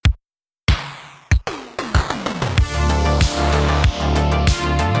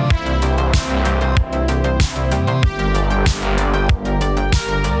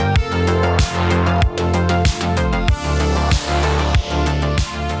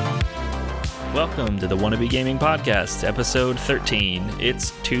Welcome to the Wannabe Gaming Podcast, episode 13.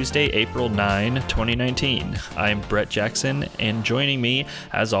 It's Tuesday, April 9, 2019. I'm Brett Jackson, and joining me,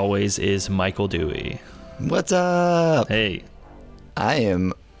 as always, is Michael Dewey. What's up? Hey. I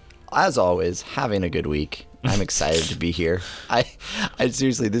am, as always, having a good week. I'm excited to be here. I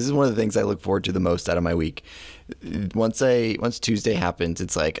seriously, this is one of the things I look forward to the most out of my week. Once Tuesday happens,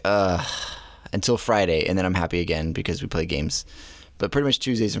 it's like, until Friday, and then I'm happy again because we play games. But pretty much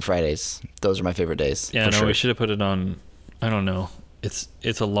Tuesdays and Fridays, those are my favorite days. Yeah, no, sure. We should have put it on, I don't know. It's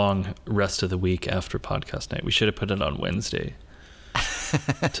a long rest of the week after podcast night. We should have put it on Wednesday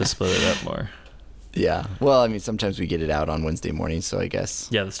to split it up more. Yeah. Well, I mean, sometimes we get it out on Wednesday morning, so I guess.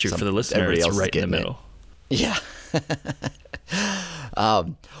 Yeah, that's true. For the listener, it's right in the middle. Yeah.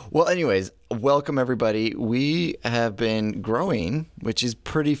 Well, anyways, welcome everybody. We have been growing, which is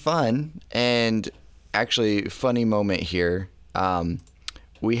pretty fun. And actually, funny moment here.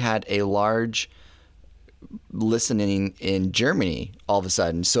 We had a large listening in Germany all of a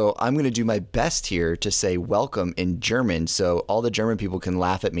sudden. So I'm going to do my best here to say welcome in German so all the German people can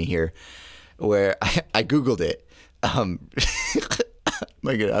laugh at me here, where I Googled it.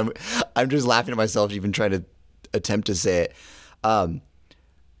 My God, I'm just laughing at myself even trying to attempt to say it.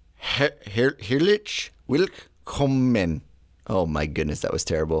 Herzlich willkommen. Oh my goodness, that was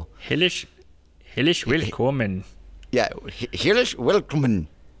terrible. Herzlich willkommen. Yeah, herzlich willkommen.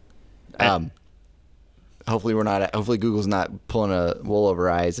 Hopefully Google's not pulling a wool over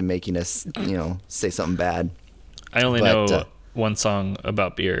our eyes and making us, say something bad. I only know one song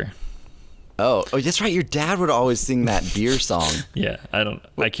about beer. Oh, that's right. Your dad would always sing that beer song. Yeah,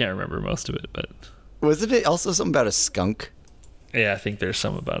 I can't remember most of it, but wasn't it also something about a skunk? Yeah, I think there's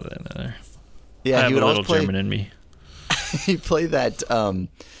some about it in there. Yeah, I have he would a little play, German in me. He'd play that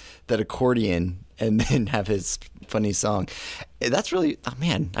accordion and then have his funny song. That's really, oh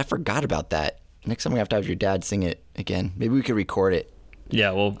man, I forgot about that. Next time we have to have your dad sing it again. Maybe we could record it.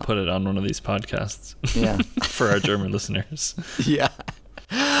 Yeah, we'll put it on one of these podcasts. Yeah. For our German listeners. Yeah.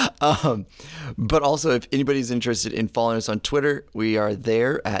 But also, if anybody's interested in following us on Twitter, we are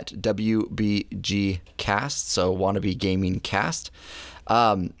there at WBGcast, so Wannabe Gaming Cast.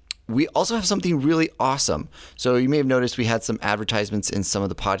 We also have something really awesome. So you may have noticed we had some advertisements in some of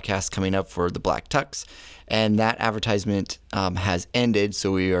the podcasts coming up for the Black Tux, and that advertisement has ended,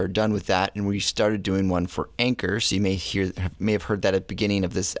 so we are done with that, and we started doing one for Anchor, so you may have heard that at the beginning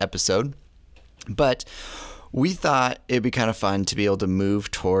of this episode. But we thought it'd be kind of fun to be able to move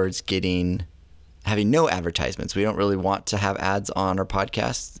towards having no advertisements. We don't really want to have ads on our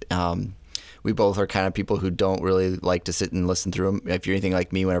podcast. We both are kind of people who don't really like to sit and listen through them. If you're anything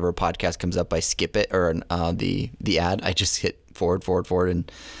like me, whenever a podcast comes up, I skip it, or the ad. I just hit forward,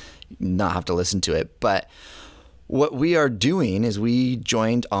 and not have to listen to it. But what we are doing is we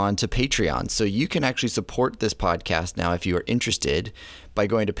joined on to Patreon. So you can actually support this podcast now if you are interested by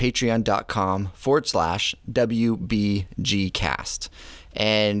going to patreon.com/WBGcast.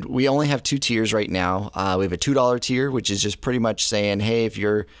 And we only have 2 tiers right now. We have a $2 tier, which is just pretty much saying, hey, if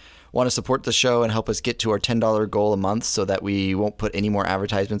you want to support the show and help us get to our $10 goal a month so that we won't put any more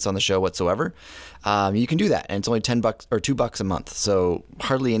advertisements on the show whatsoever, you can do that. And it's only $10 or $2 a month. So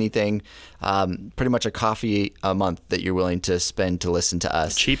hardly anything, pretty much a coffee a month that you're willing to spend to listen to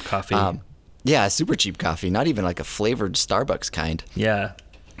us. Cheap coffee. Yeah, super cheap coffee, not even like a flavored Starbucks kind. Yeah.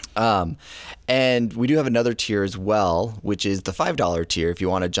 And we do have another tier as well, which is the $5 tier if you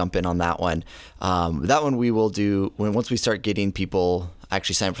want to jump in on that one. That one we will do once we start getting people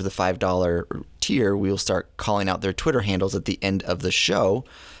actually sign up for the $5 tier, we will start calling out their Twitter handles at the end of the show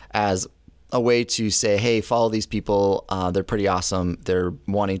as a way to say, hey, follow these people. They're pretty awesome. They're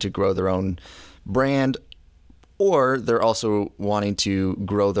wanting to grow their own brand, or they're also wanting to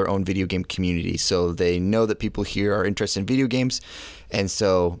grow their own video game community. So they know that people here are interested in video games, and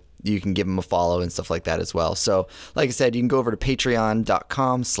so you can give them a follow and stuff like that as well. So like I said, you can go over to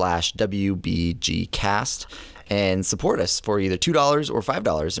patreon.com/WBGcast and support us for either $2 or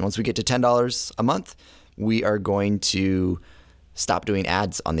 $5. And once we get to $10 a month, we are going to stop doing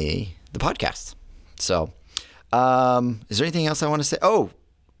ads on the podcast. So is there anything else I want to say? Oh,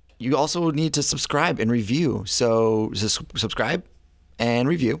 you also need to subscribe and review. So subscribe and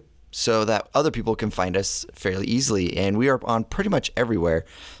review so that other people can find us fairly easily. And we are on pretty much everywhere.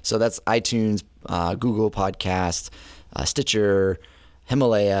 So that's iTunes, Google Podcasts, Stitcher,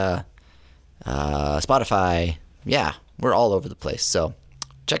 Himalaya, Spotify. Yeah, we're all over the place. So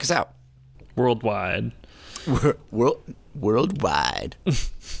check us out. Worldwide. Worldwide.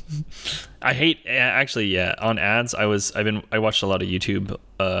 I hate on ads. I watched a lot of YouTube,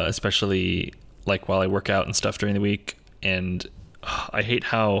 especially like while I work out and stuff during the week, and I hate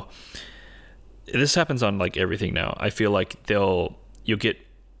how this happens on like everything now. I feel like you'll get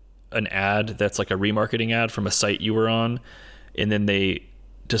an ad that's like a remarketing ad from a site you were on, and then they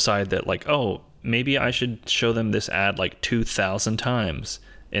decide that like, oh, maybe I should show them this ad like 2,000 times,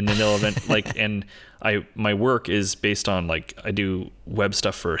 and then they'll like, and my work is based on like, I do web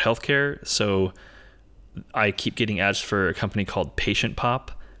stuff for healthcare, so I keep getting ads for a company called Patient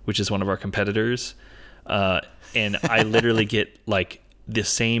Pop, which is one of our competitors, and I literally get like the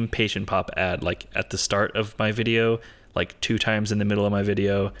same Patient Pop ad like at the start of my video, like 2 times in the middle of my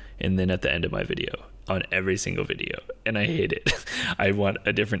video, and then at the end of my video, on every single video, and I hate it. I want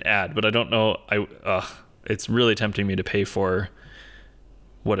a different ad, but I don't know. It's really tempting me to pay for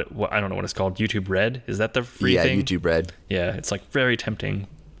what I don't know what it's called. YouTube Red, is that the free thing? Yeah, YouTube Red. Yeah, it's like very tempting.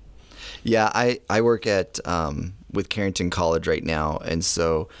 Yeah, I work at with Carrington College right now, and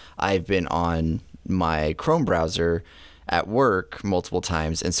so I've been on my Chrome browser at work multiple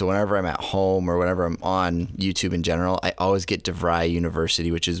times, and so whenever I'm at home or whenever I'm on YouTube in general, I always get DeVry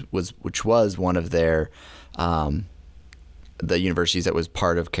University, which was one of their the universities that was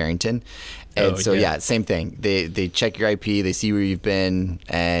part of Carrington. And same thing. They check your IP, they see where you've been,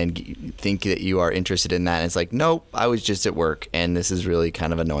 and think that you are interested in that. And it's like, nope, I was just at work, and this is really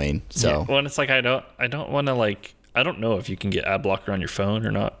kind of annoying. So yeah. Well, and it's like I don't want to like, I don't know if you can get ad blocker on your phone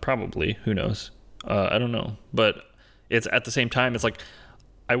or not. Probably, who knows? I don't know, but it's at the same time, it's like,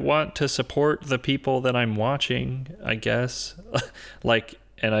 I want to support the people that I'm watching, I guess. Like,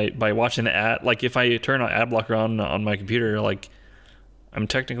 and by watching the ad, like if I turn on ad blocker on my computer, like I'm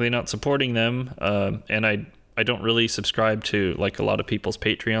technically not supporting them. And I don't really subscribe to like a lot of people's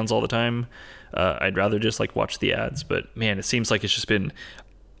Patreons all the time. I'd rather just like watch the ads, but man, it seems like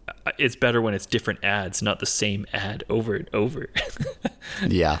it's better when it's different ads, not the same ad over and over.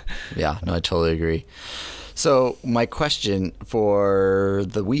 Yeah. No, I totally agree. So my question for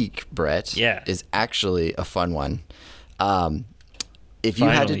the week, Brett, is actually a fun one. If you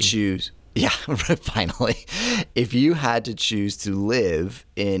had to choose, finally, if you had to choose to live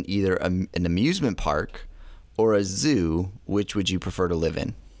in either an amusement park or a zoo, which would you prefer to live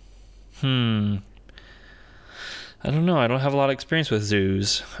in? I don't know. I don't have a lot of experience with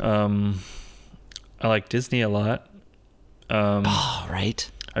zoos. I like Disney a lot.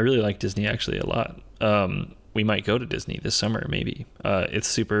 Right. I really like Disney actually a lot. We might go to Disney this summer, maybe. It's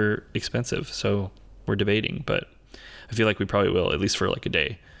super expensive, so we're debating, but I feel like we probably will, at least for like a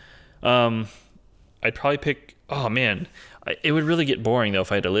day. I'd probably pick, it would really get boring though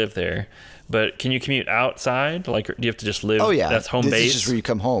if I had to live there. But can you commute outside? Like, do you have to just live? Oh yeah, that's home base. This is just where you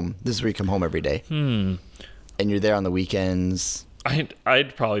come home. This is where you come home every day. And you're there on the weekends.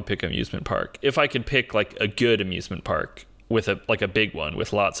 I'd probably pick amusement park if I could pick like a good amusement park with a big one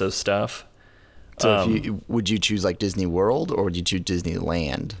with lots of stuff. So would you choose like Disney World or would you choose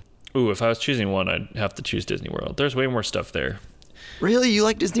Disneyland? Ooh, if I was choosing one, I'd have to choose Disney World. There's way more stuff there. Really? You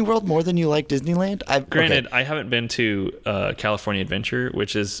like Disney World more than you like Disneyland? Granted, I haven't been to California Adventure,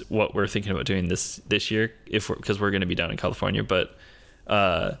 which is what we're thinking about doing this year, because we're going to be down in California. But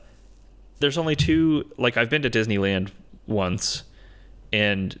there's only 2. Like, I've been to Disneyland once,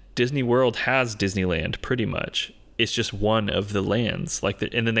 and Disney World has Disneyland pretty much. It's just one of the lands,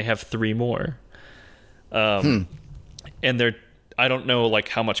 and then they have 3 more. And I don't know like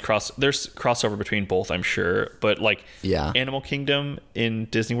how much there's crossover between both, I'm sure, but like Animal Kingdom in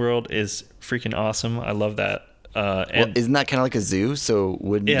Disney World is freaking awesome. I love that. And isn't that kind of like a zoo? So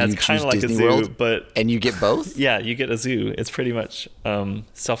wouldn't you it's choose kind of like Disney a zoo, World? And you get both? Yeah, you get a zoo. It's pretty much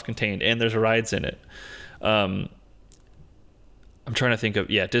self-contained, and there's rides in it. I'm trying to think of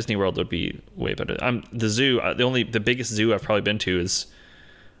Disney World would be way better. The zoo. The biggest zoo I've probably been to is,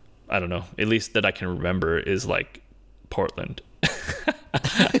 I don't know, at least that I can remember, is like Portland.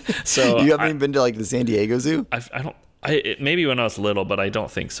 So you haven't even been to like the San Diego Zoo? Maybe when I was little, but I don't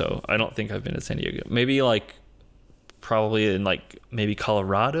think so. I don't think I've been to San Diego. Maybe like probably in like maybe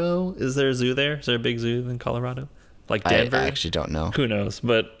Colorado. Is there a zoo there? Is there a big zoo in Colorado? Like Denver? I actually don't know. Who knows?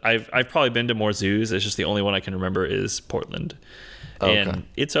 But I've probably been to more zoos. It's just the only one I can remember is Portland. Okay. And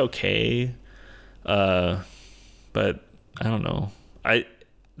it's okay. But I don't know.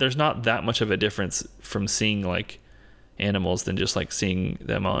 There's not that much of a difference from seeing like animals than just like seeing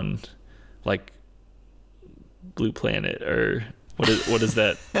them on like Blue Planet or what is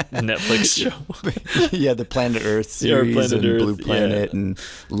that Netflix show? Yeah, the Planet Earth series and Earth, Blue Planet and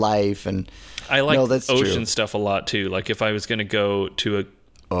Life, and I like ocean stuff a lot too. Like if I was going to go to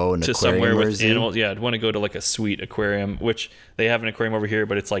somewhere with animals, I'd want to go to like a sweet aquarium, which they have an aquarium over here,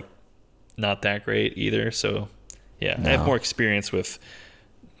 but it's like not that great either. So I have more experience with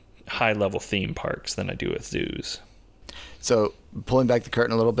high level theme parks than I do with zoos. So pulling back the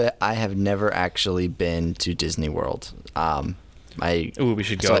curtain a little bit, I have never actually been to Disney World. We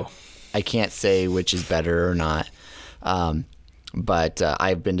should go. I can't say which is better or not. But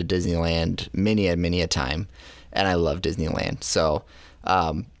I've been to Disneyland many a time, and I love Disneyland. So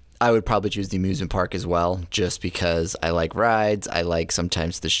I would probably choose the amusement park as well, just because I like rides. I like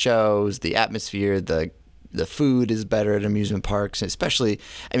sometimes the shows, the atmosphere, the food is better at amusement parks, especially,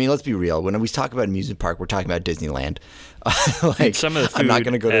 I mean, let's be real. When we talk about amusement park, we're talking about Disneyland. Like, some of the food I'm not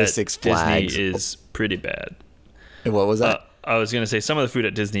going to go to Six Flags. Disney is pretty bad. And what was that? I was going to say some of the food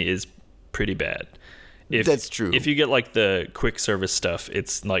at Disney is pretty bad. That's true. If you get like the quick service stuff,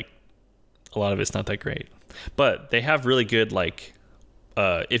 it's like a lot of it's not that great. But they have really good like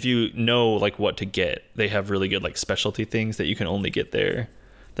if you know like what to get, they have really good like specialty things that you can only get there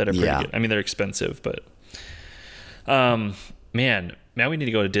that are pretty good. I mean, they're expensive, but man, now we need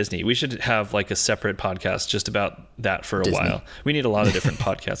to go to Disney. We should have like a separate podcast just about that for a while. We need a lot of different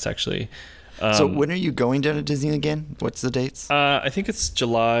podcasts actually. So when are you going down to Disney again? What's the dates? I think it's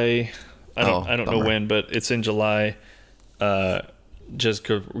July. I don't know when, but it's in July. Just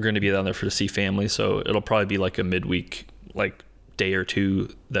 'cause we're going to be down there to see family, so it'll probably be like a midweek, like day or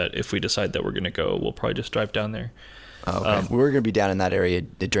two. That if we decide that we're going to go, we'll probably just drive down there. Oh, okay. We were going to be down in that area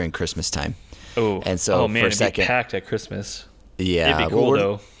during Christmas time. And so man, it'd be packed at Christmas. Yeah, it'd be cool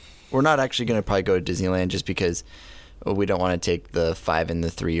though. We're not actually going to probably go to Disneyland just because we don't want to take the 5 and the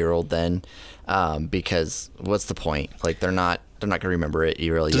 3-year-old then, because what's the point? Like they're not going to remember it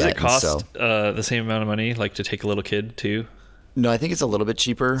really yet. Does it cost the same amount of money, like to take a little kid too? No, I think it's a little bit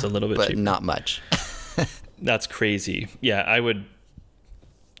cheaper. It's a little bit but cheaper. Not much. That's crazy. Yeah, I would.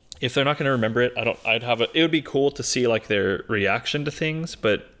 If they're not going to remember it, it would be cool to see like their reaction to things,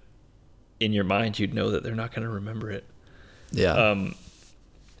 but in your mind, you'd know that they're not going to remember it. Yeah. I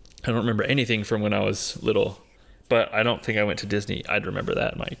don't remember anything from when I was little, but I don't think I went to Disney. I'd remember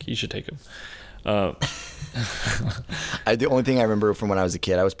that, Mike. You should take them. The only thing I remember from when I was a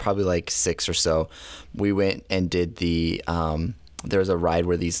kid, I was probably like 6 or so. We went and did there was a ride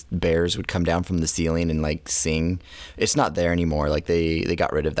where these bears would come down from the ceiling and like sing. It's not there anymore. Like they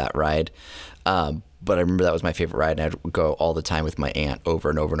got rid of that ride. But I remember that was my favorite ride, and I'd go all the time with my aunt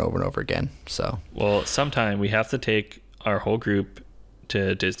over and over and over and over again. So, well, sometime we have to take our whole group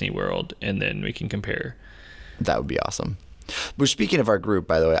to Disney World, and then we can compare. That would be awesome. But speaking of our group,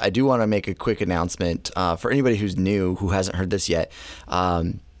 by the way, I do want to make a quick announcement for anybody who's new, who hasn't heard this yet.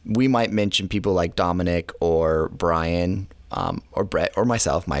 We might mention people like Dominic or Brian or Brett or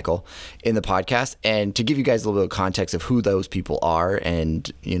myself, Michael, in the podcast. And to give you guys a little bit of context of who those people are and,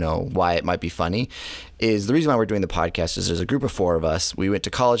 you know, why it might be funny, is the reason why we're doing the podcast is there's a group of 4 of us. We went to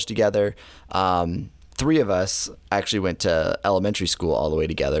college together. 3 of us actually went to elementary school all the way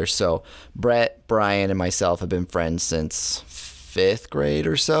together. So Brett, Brian, and myself have been friends since 5th grade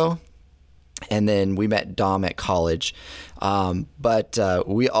or so. And then we met Dom at college. But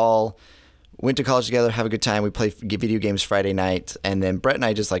we all went to college together, have a good time. We play video games Friday night. And then Brett and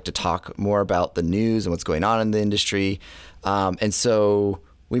I just like to talk more about the news and what's going on in the industry. And so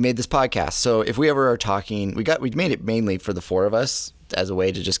we made this podcast. So if we ever are talking, we made it mainly for the 4 of us as a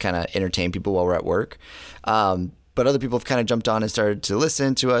way to just kind of entertain people while we're at work. But other people have kind of jumped on and started to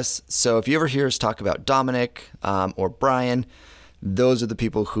listen to us. So if you ever hear us talk about Dominic or Brian, those are the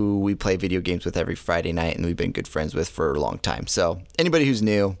people who we play video games with every Friday night and we've been good friends with for a long time. So anybody who's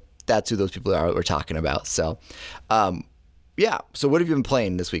new, that's who those people are that we're talking about. So, yeah. So what have you been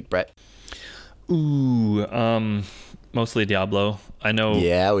playing this week, Brett? Mostly Diablo. I know.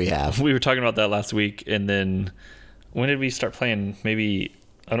 Yeah, we have. We were talking about that last week, and then when did we start playing? Maybe,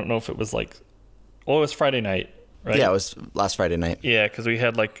 I don't know if it was like, well, it was Friday night, right? Yeah, it was last Friday night. Yeah, because we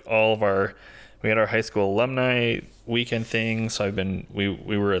had like we had our high school alumni weekend thing, so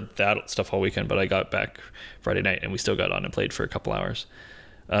we were at that stuff all weekend, but I got back Friday night and we still got on and played for a couple hours.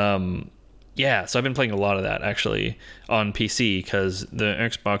 Yeah, so I've been playing a lot of that actually on PC because the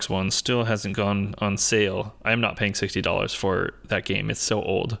Xbox One still hasn't gone on sale. I'm not paying $60 for that game. It's so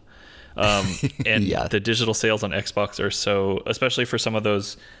old. And yeah. The digital sales on Xbox are so, especially for some of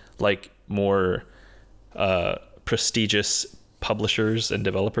those like more prestigious publishers and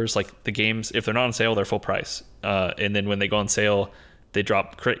developers, like the games, if they're not on sale, they're full price. And then when they go on sale, they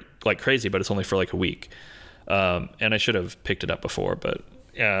drop like crazy, but it's only for like a week. And I should have picked it up before, but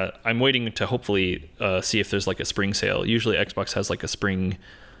I'm waiting to hopefully see if there's like a spring sale. Usually Xbox has like a spring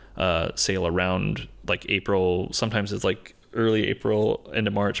sale around like April. Sometimes it's like early April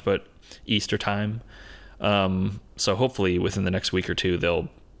into March, but Easter time. So hopefully within the next week or two, they'll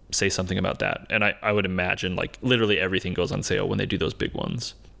say something about that. And I would imagine like literally everything goes on sale when they do those big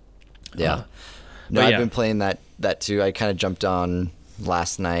ones. Yeah. No, But I've yeah. been playing that too. I kind of jumped on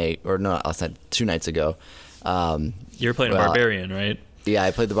last night, or not last night, 2 nights ago. You're playing a well, barbarian, right? Yeah,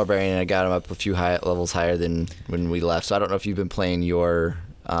 I played the barbarian and I got him up a few levels higher than when we left. So I don't know if you've been playing your.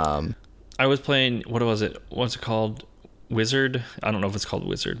 I was playing, what was it? What's it called? Wizard? I don't know if it's called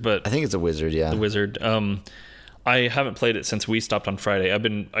Wizard, but I think it's a wizard. Yeah. the Wizard. I haven't played it since we stopped on Friday.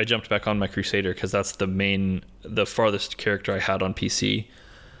 I jumped back on my Crusader because that's the farthest character I had on PC.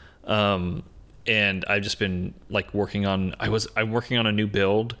 And I've just been like working on. I'm working on a new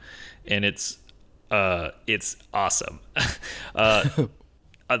build, and it's awesome. The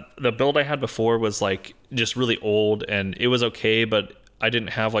build I had before was like just really old, and it was okay, but I didn't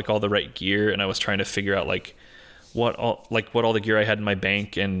have like all the right gear, and I was trying to figure out like what all the gear I had in my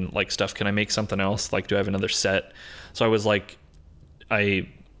bank and like stuff. Can I make something else? Like, do I have another set? So I was like,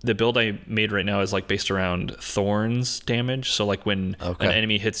 the build I made right now is like based around thorns damage. So like when an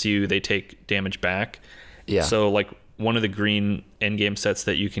enemy hits you, they take damage back. Yeah. So like one of the green endgame sets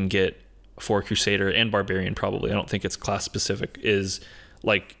that you can get for Crusader and Barbarian, probably, I don't think it's class specific, is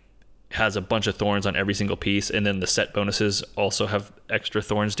like has a bunch of thorns on every single piece, and then the set bonuses also have extra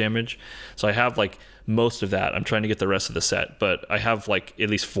thorns damage. So I have like most of that. I'm trying to get the rest of the set, but I have like at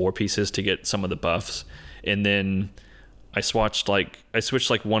least 4 pieces to get some of the buffs. And then I switched like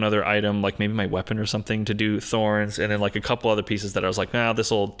one other item, like maybe my weapon or something, to do thorns, and then like a couple other pieces that I was like,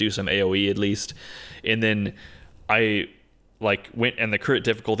 this will do some AoE at least. And then I like went, and the current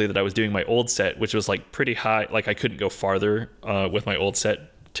difficulty that I was doing my old set, which was like pretty high, like I couldn't go farther with my old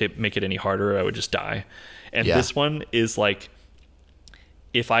set to make it any harder. I would just die. And this one is like,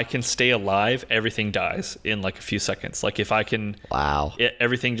 if I can stay alive, everything dies in like a few seconds. Like if I can,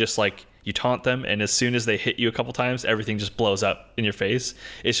 everything just like, you taunt them, and as soon as they hit you a couple times, everything just blows up in your face.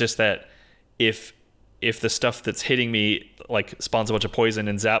 It's just that if the stuff that's hitting me like spawns a bunch of poison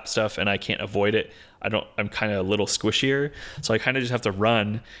and zap stuff, and I can't avoid it, I'm kind of a little squishier. So I kind of just have to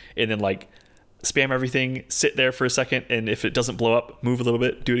run and then like spam everything, sit there for a second, and if it doesn't blow up, move a little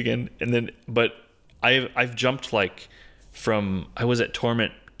bit, do it again, and then. But I've jumped like from, I was at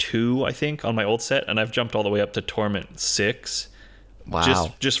Torment 2, I think, on my old set, and I've jumped all the way up to Torment 6.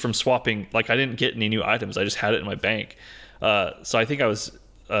 Wow. Just from swapping. Like I didn't get any new items, I just had it in my bank. So I think I was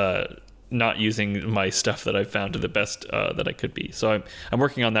not using my stuff that I found to the best that I could be. So I'm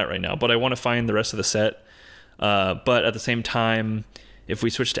working on that right now, but I want to find the rest of the set. But at the same time, if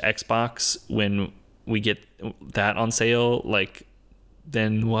we switch to Xbox when we get that on sale, like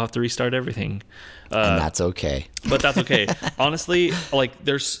then we'll have to restart everything. And that's okay. But that's okay. Honestly, like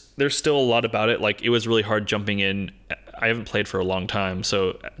there's still a lot about it. Like it was really hard jumping in. I haven't played for a long time,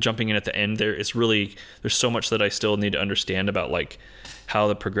 so jumping in at the end there's so much that I still need to understand about like how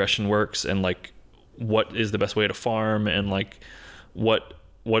the progression works, and like what is the best way to farm, and like what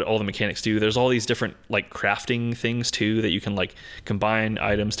all the mechanics do. There's all these different like crafting things too that you can like combine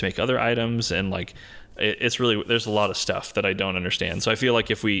items to make other items, and like it's really, there's a lot of stuff that I don't understand. So I feel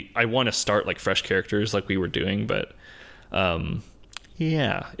like I want to start like fresh characters like we were doing, but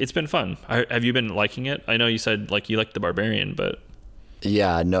yeah, it's been fun. Have you been liking it? I know you said like you liked the Barbarian, but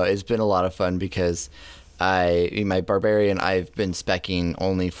yeah, no, it's been a lot of fun because my Barbarian, I've been speccing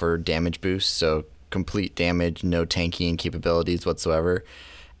only for damage boost, so complete damage, no tanking capabilities whatsoever,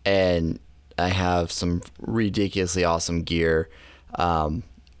 and I have some ridiculously awesome gear.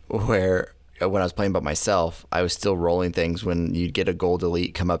 Where when I was playing by myself, I was still rolling things. When you'd get a gold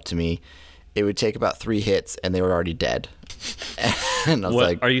elite come up to me, it would take about 3 hits and they were already dead. And I was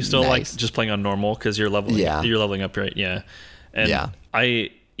like, are you still nice. like just playing on normal because you're leveling? Yeah. You're leveling up, right? Yeah. And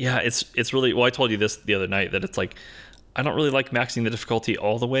it's really, well, I told you this the other night that it's like I don't really like maxing the difficulty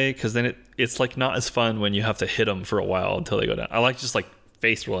all the way, because then it's like not as fun when you have to hit them for a while until they go down. I like just like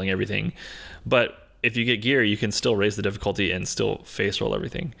face rolling everything, but if you get gear, you can still raise the difficulty and still face roll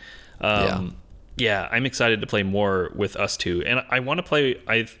everything. Yeah, I'm excited to play more with us two, and I want to play.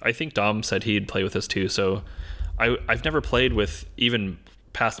 I think Dom said he'd play with us too, so I've never played with even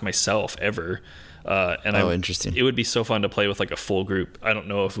past myself ever. And interesting. It would be so fun to play with like a full group. I don't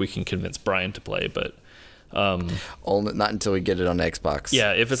know if we can convince Brian to play, but only not until we get it on Xbox.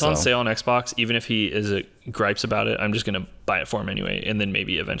 Yeah, if it's on sale on Xbox, even if he is gripes about it, I'm just gonna buy it for him anyway, and then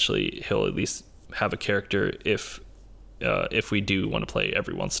maybe eventually he'll at least have a character if we do want to play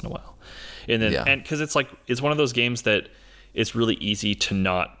every once in a while. And then and because it's one of those games that it's really easy to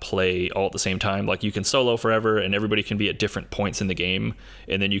not play all at the same time. Like you can solo forever and everybody can be at different points in the game,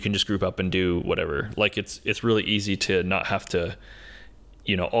 and then you can just group up and do whatever. Like it's really easy to not have to,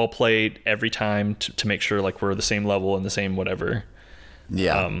 all play every time to make sure like we're the same level and the same whatever.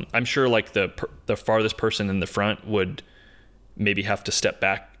 Yeah. I'm sure like the farthest person in the front would maybe have to step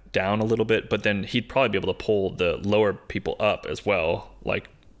back down a little bit, but then he'd probably be able to pull the lower people up as well, like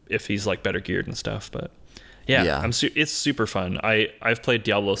if he's like better geared and stuff. But yeah. It's super fun. I've played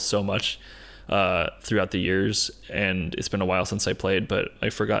Diablo so much throughout the years, and it's been a while since I played, but I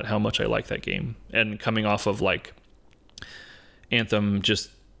forgot how much I like that game. And coming off of like Anthem just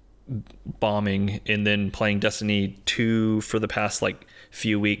bombing, and then playing Destiny 2 for the past like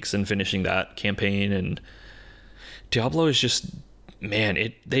few weeks and finishing that campaign, and Diablo is just,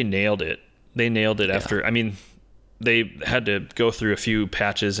 man, they nailed it. They nailed it after, I mean, they had to go through a few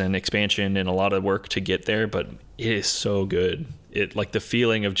patches and expansion and a lot of work to get there, but it is so good. It, like, the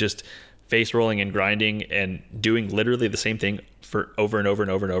feeling of just face rolling and grinding and doing literally the same thing for over and over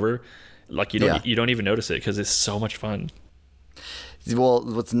and over and over, like you don't even notice it because it's so much fun. Well,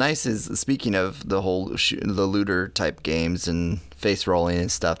 what's nice is, speaking of the whole the looter type games and face rolling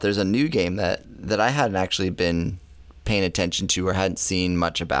and stuff, there's a new game that I hadn't actually been paying attention to or hadn't seen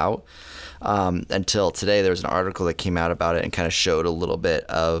much about until today. There was an article that came out about it and kind of showed a little bit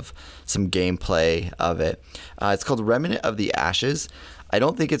of some gameplay of it. It's called Remnant of the Ashes. I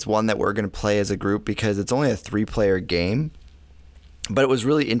don't think it's one that we're going to play as a group because it's only a 3-player game, but it was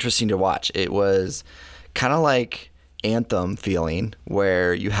really interesting to watch. It was kind of like Anthem feeling,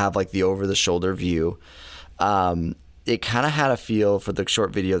 where you have like the over-the-shoulder view. It kind of had a feel, for the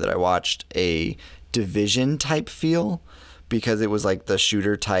short video that I watched, a Division type feel, because it was like the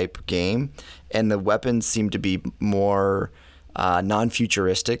shooter type game, and the weapons seemed to be more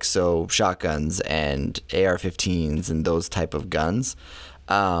non-futuristic, so shotguns and AR-15s and those type of guns.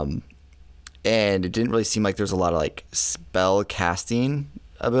 And it didn't really seem like there's a lot of like spell casting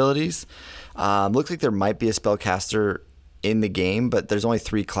abilities. Looks like there might be a spellcaster in the game, but there's only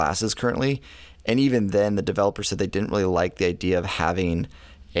 3 classes currently. And even then, the developer said they didn't really like the idea of having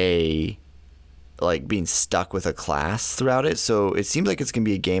being stuck with a class throughout it. So it seems like it's going to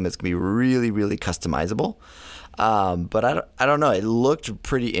be a game that's going to be really, really customizable. But I don't know. It looked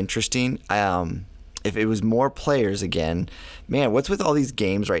pretty interesting. If it was more players again, man, what's with all these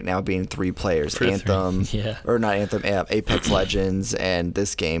games right now being 3 players? Anthem, or not Anthem, Apex Legends and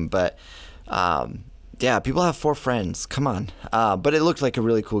this game. But people have 4 friends. Come on. But it looked like a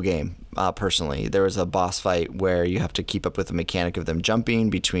really cool game, personally. There was a boss fight where you have to keep up with the mechanic of them jumping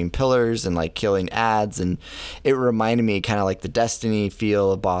between pillars and like killing ads. And it reminded me kind of like the Destiny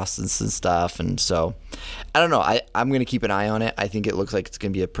feel of bosses and stuff. And so, I don't know. I'm going to keep an eye on it. I think it looks like it's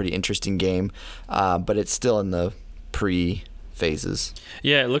going to be a pretty interesting game. But it's still in the pre-phases.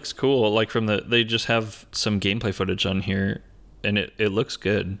 Yeah, it looks cool. Like they just have some gameplay footage on here, and it looks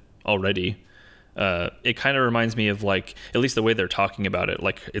good already. It kind of reminds me of, like, at least the way they're talking about it,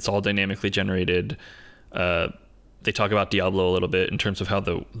 like it's all dynamically generated. They talk about Diablo a little bit in terms of how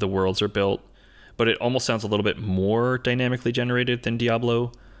the worlds are built, but it almost sounds a little bit more dynamically generated than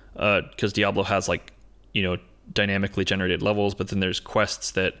Diablo, because Diablo has, like, dynamically generated levels, but then there's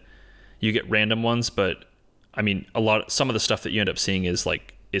quests that you get random ones. But I mean, some of the stuff that you end up seeing is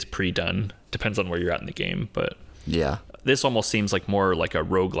pre-done, depends on where you're at in the game. But yeah, this almost seems like more like a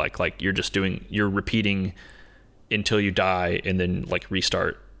roguelike, like you're repeating until you die and then like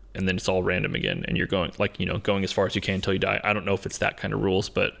restart, and then it's all random again, and you're going going as far as you can until you die. I don't know if it's that kind of rules,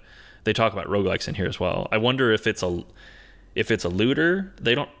 but they talk about roguelikes in here as well. I wonder if it's a looter.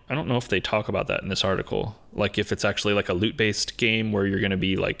 I don't know if they talk about that in this article, like if it's actually like a loot based game where you're going to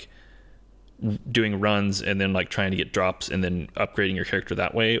be like doing runs and then like trying to get drops and then upgrading your character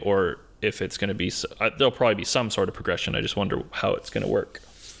that way, or if it's going to be, there'll probably be some sort of progression. I just wonder how it's going to work.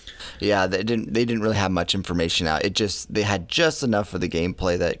 Yeah, they didn't really have much information out. They had just enough for the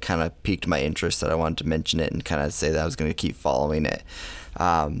gameplay that kind of piqued my interest that I wanted to mention it and kind of say that I was going to keep following it.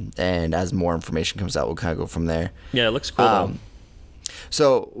 And as more information comes out, we'll kind of go from there. Yeah, it looks cool though.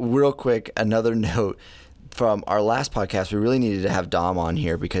 So real quick, another note from our last podcast, we really needed to have Dom on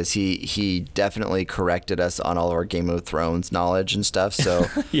here because he definitely corrected us on all of our Game of Thrones knowledge and stuff. So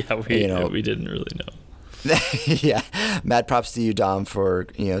yeah, we didn't really know. Yeah, mad props to you, Dom, for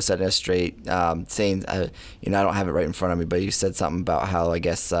setting us straight. Saying I don't have it right in front of me, but you said something about how I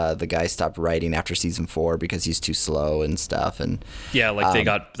guess the guy stopped writing after season 4 because he's too slow and stuff. And yeah, like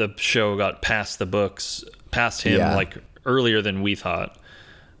the show got past the books, past him like earlier than we thought.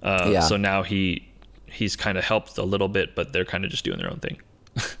 So now he's kind of helped a little bit, but they're kind of just doing their own thing.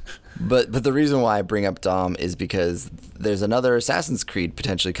 But the reason why I bring up Dom is because there's another Assassin's Creed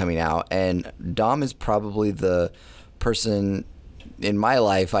potentially coming out, and Dom is probably the person in my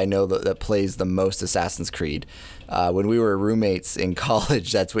life I know that plays the most Assassin's Creed. When we were roommates in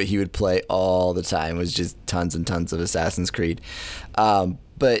college, that's what he would play all the time, was just tons and tons of Assassin's Creed.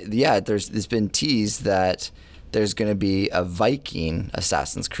 But yeah, there's been teased that there's going to be a Viking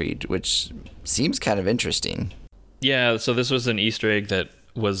Assassin's Creed, which seems kind of interesting. Yeah, so this was an Easter egg that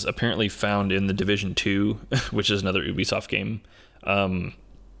was apparently found in the Division 2, which is another Ubisoft game.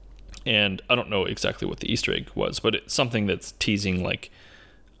 And I don't know exactly what the Easter egg was, but it's something that's teasing like,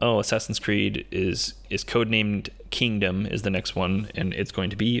 oh, Assassin's Creed is codenamed Kingdom is the next one, and it's going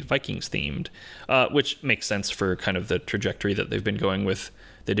to be Vikings themed, which makes sense for kind of the trajectory that they've been going with.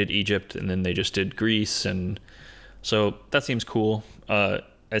 They did Egypt, and then they just did Greece, and so that seems cool.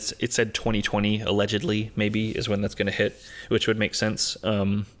 It said 2020 allegedly maybe is when that's going to hit, which would make sense,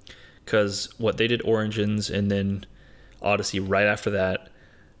 because what they did Origins and then Odyssey right after that,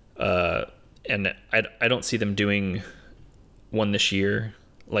 and I don't see them doing one this year.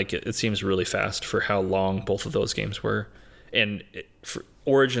 Like it seems really fast for how long both of those games were, and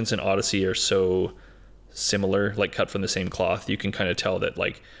Origins and Odyssey are so similar, like cut from the same cloth. You can kind of tell that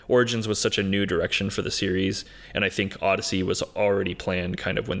like Origins was such a new direction for the series, and I think Odyssey was already planned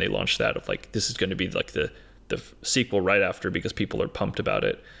kind of when they launched that, of like this is going to be like the sequel right after because people are pumped about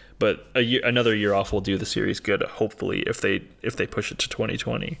it. But another year off will do the series good, hopefully, if they push it to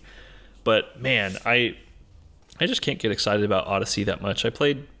 2020. But man, I just can't get excited about Odyssey that much. I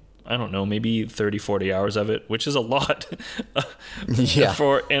played, I don't know, maybe 30, 40 hours of it, which is a lot. Yeah.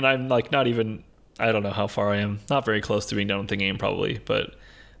 And I'm like not even, I don't know how far I am. Not very close to being done with the game probably, but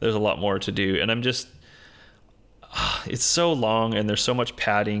there's a lot more to do. And I'm just, it's so long and there's so much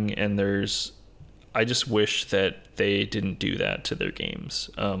padding and I just wish that they didn't do that to their games.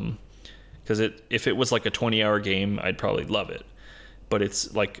 Because if it was like a 20-hour game, I'd probably love it. But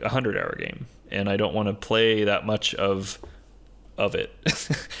it's like a 100-hour game, and I don't want to play that much of it.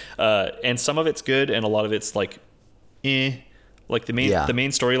 And some of it's good, and a lot of it's like, Like the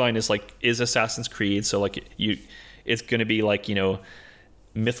main storyline is Assassin's Creed, so like it's going to be like, you know,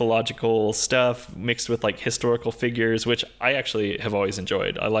 mythological stuff mixed with like historical figures, which I actually have always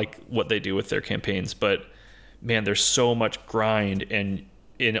enjoyed. I like what they do with their campaigns, but man, there's so much grind, and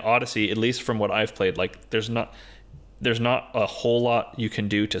in Odyssey, at least from what I've played, like there's not a whole lot you can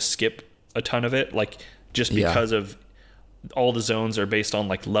do to skip a ton of it, like just because of all the zones are based on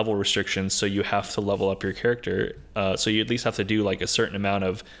like level restrictions, so you have to level up your character, so you at least have to do like a certain amount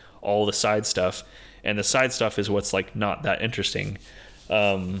of all the side stuff, and the side stuff is what's like not that interesting.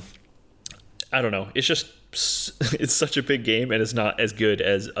 I don't know, it's just it's such a big game, and it's not as good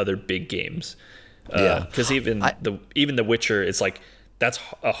as other big games, because even The Witcher, it's like that's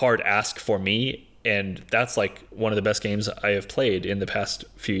a hard ask for me, and that's like one of the best games I have played in the past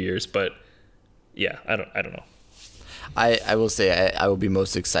few years. But yeah, I don't know. I will say I will be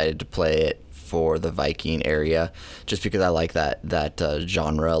most excited to play it for the Viking area, just because I like that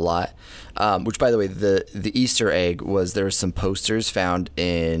genre a lot. Which, by the way, the Easter egg was there were some posters found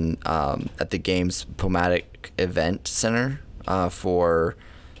in at the game's Pomatic Event Center for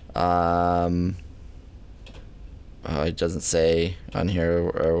it doesn't say on here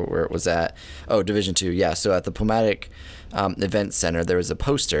where it was at. Oh, Division 2. Yeah, so at the Pomatic Event Center, there was a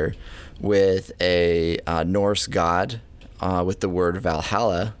poster with a Norse god with the word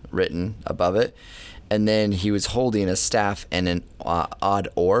Valhalla written above it. And then he was holding a staff and an odd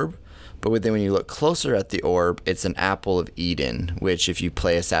orb. But then when you look closer at the orb, it's an apple of Eden, which if you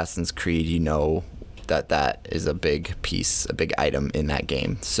play Assassin's Creed, you know that is a big piece, a big item in that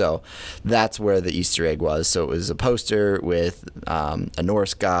game. So that's where the Easter egg was. So it was a poster with a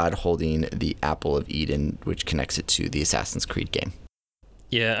Norse god holding the apple of Eden, which connects it to the Assassin's Creed game.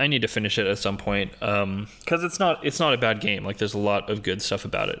 Yeah, I need to finish it at some point, because it's not a bad game. Like there's a lot of good stuff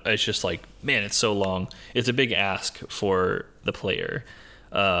about it. It's just like, man, it's so long. It's a big ask for the player,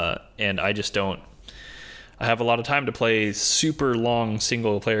 and I just don't. I have a lot of time to play super long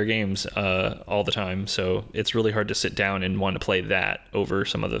single player games all the time, so it's really hard to sit down and want to play that over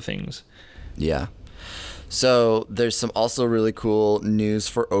some other things. Yeah. So there's some also really cool news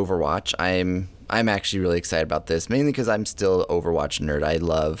for Overwatch. I'm actually really excited about this, mainly because I'm still an Overwatch nerd. I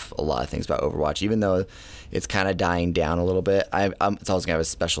love a lot of things about Overwatch, even though it's kind of dying down a little bit. It's always going to have a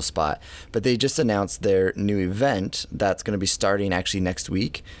special spot. But they just announced their new event that's going to be starting actually next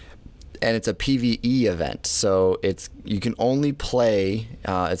week. And it's a PvE event, so you can only play.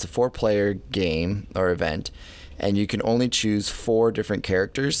 It's a 4-player game or event, and you can only choose 4 different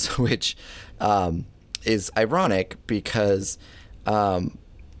characters, which is ironic because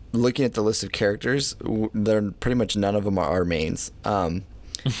looking at the list of characters, they're pretty much none of them are our mains.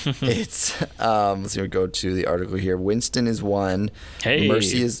 It's let's go to the article here. Winston is one. Hey.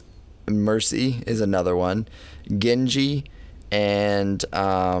 Mercy is another one. Genji and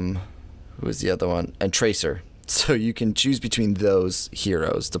who was the other one? And Tracer. So you can choose between those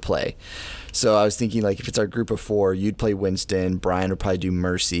heroes to play. So I was thinking, like, if it's our group of 4, you'd play Winston, Brian would probably do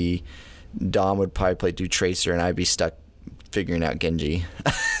Mercy, Dom would probably do Tracer, and I'd be stuck figuring out Genji.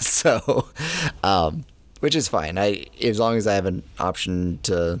 So, which is fine. As long as I have an option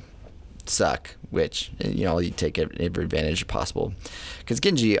to suck, which, you know, you take every advantage possible. Because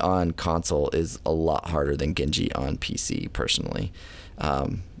Genji on console is a lot harder than Genji on PC, personally.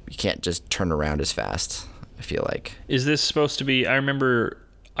 You can't just turn around as fast, I feel like. Is this supposed to be... I remember,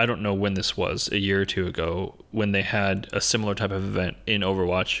 I don't know when this was, a year or two ago, when they had a similar type of event in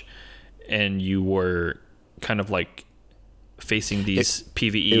Overwatch, and you were kind of like facing these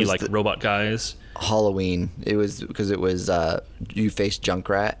PvE, like robot guys. Halloween. It was because it was you faced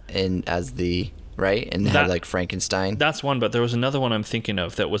Junkrat and as the... right? And had like Frankenstein. That's one, but there was another one I'm thinking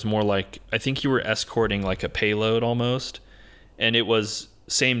of that was more like, I think you were escorting like a payload almost, and it was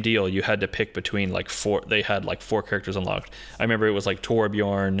same deal. You had to pick between like 4. They had like 4 characters unlocked. I remember it was like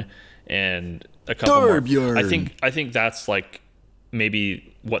Torbjorn and a couple more. I think that's like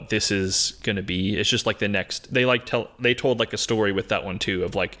maybe what this is gonna be. It's just like the next. They told like a story with that one too,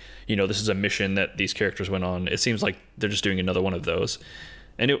 of like, you know, this is a mission that these characters went on. It seems like they're just doing another one of those,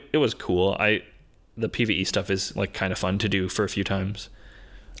 and it was cool. The PvE stuff is like kind of fun to do for a few times.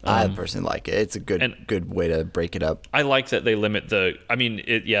 I personally like it. It's a good way to break it up. I like that they limit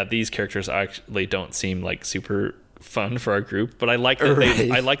these characters actually don't seem like super fun for our group, but I like that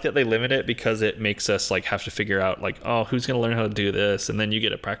I like that they limit it, because it makes us like have to figure out like, oh, who's going to learn how to do this, and then you get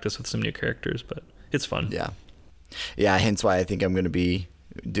to practice with some new characters, but it's fun. Yeah, hence why I think I'm going to be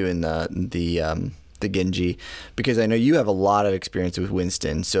doing the Genji, because I know you have a lot of experience with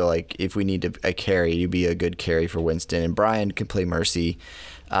Winston. So like, if we need a carry, you'd be a good carry for Winston, and Brian can play Mercy.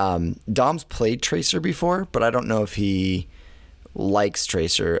 Dom's played Tracer before, but I don't know if he likes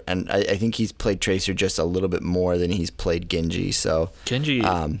Tracer, and I think he's played Tracer just a little bit more than he's played Genji. So Genji,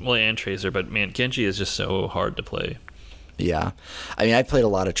 and Tracer, but man, Genji is just so hard to play. Yeah, I mean, I played a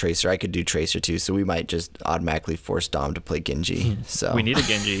lot of Tracer. I could do Tracer too, so we might just automatically force Dom to play Genji. So we need a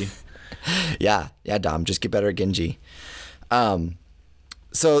Genji. Yeah, Dom, just get better at Genji.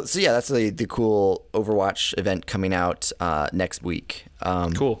 So yeah, that's the cool Overwatch event coming out next week.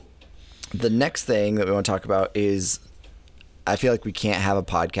 Cool. The next thing that we want to talk about is, I feel like we can't have a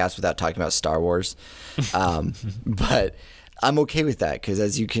podcast without talking about Star Wars, but I'm okay with that, because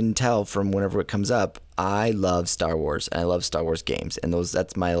as you can tell from whenever it comes up, I love Star Wars, and I love Star Wars games, and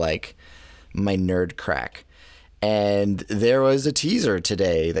that's my nerd crack. And there was a teaser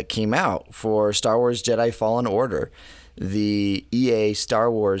today that came out for Star Wars Jedi Fallen Order. The EA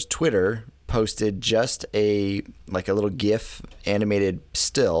Star Wars Twitter posted just a little GIF animated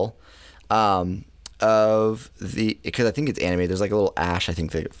still of because I think it's animated. There's like a little ash, I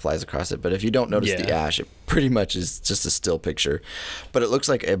think, that flies across it. But if you don't notice the ash, it pretty much is just a still picture. But it looks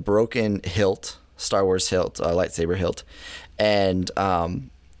like a broken hilt, Star Wars hilt, lightsaber hilt. And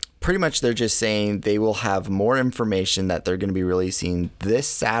pretty much they're just saying they will have more information that they're going to be releasing this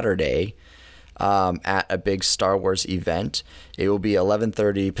Saturday at a big Star Wars event. It will be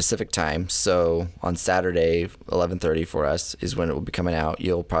 11:30 Pacific time. So on Saturday, 11:30 for us is when it will be coming out.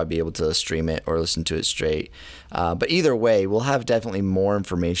 You'll probably be able to stream it or listen to it straight. But either way, we'll have definitely more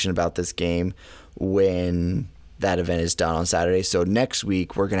information about this game when that event is done on Saturday. So next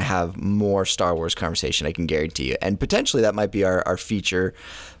week, we're going to have more Star Wars conversation, I can guarantee you. And potentially that might be our feature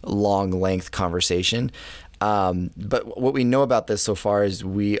long-length conversation. But what we know about this so far is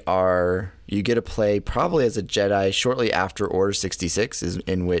you get to play probably as a Jedi shortly after Order 66,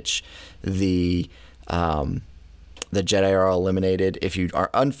 in which the Jedi are all eliminated. If you are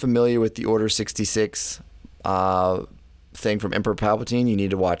unfamiliar with the Order 66 thing from Emperor Palpatine, you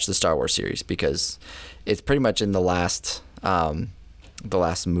need to watch the Star Wars series, because it's pretty much in the last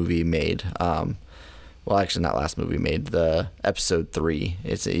movie made. Well, actually, not last movie made. The episode 3.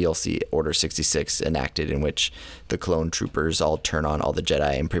 You'll see Order 66 enacted, in which the clone troopers all turn on all the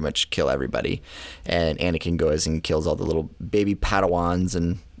Jedi and pretty much kill everybody. And Anakin goes and kills all the little baby Padawans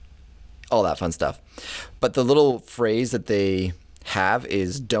and all that fun stuff. But the little phrase that they have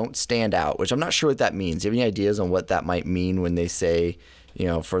is "don't stand out," which I'm not sure what that means. Do you have any ideas on what that might mean when they say,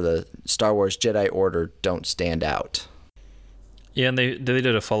 for the Star Wars Jedi Order, don't stand out? Yeah, and they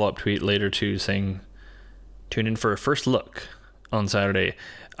did a follow-up tweet later too, saying, tune in for a first look on Saturday.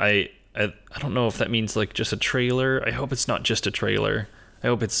 I don't know if that means like just a trailer. I hope it's not just a trailer. I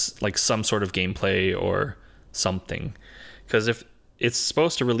hope it's like some sort of gameplay or something. Because if it's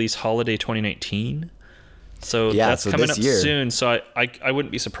supposed to release holiday 2019, so that's coming up soon. So I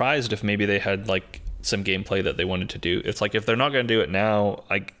wouldn't be surprised if maybe they had like some gameplay that they wanted to do. It's like, if they're not going to do it now,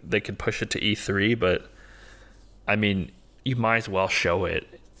 they could push it to E3, but I mean, you might as well show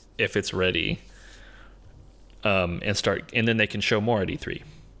it if it's ready, and then they can show more at E3.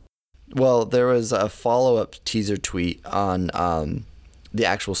 Well, there was a follow-up teaser tweet on the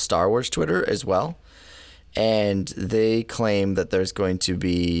actual Star Wars Twitter as well, and they claim that there's going to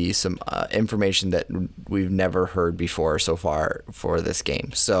be some information that we've never heard before so far for this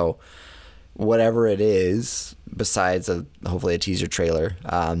game. So whatever it is, besides hopefully a teaser trailer,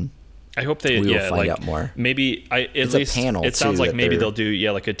 I hope we will find out more. Maybe at least a panel. It sounds like maybe they'll do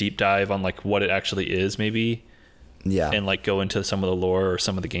like a deep dive on like what it actually is, maybe. Yeah. And like go into some of the lore or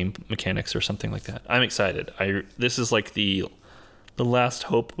some of the game mechanics or something like that. I'm excited. This is like the last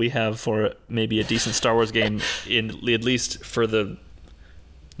hope we have for maybe a decent Star Wars game in at least for the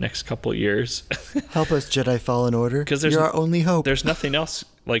next couple of years. Help us, Jedi Fallen Order. Because you're our only hope. There's nothing else.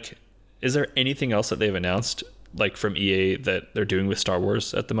 Like, is there anything else that they've announced like from EA that they're doing with Star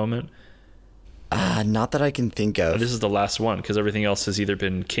Wars at the moment? Not that I can think of. This is the last one because everything else has either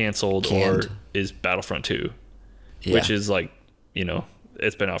been canceled or is Battlefront 2. Yeah. Which is like, you know,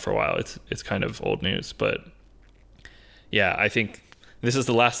 it's been out for a while. It's kind of old news, but yeah, I think this is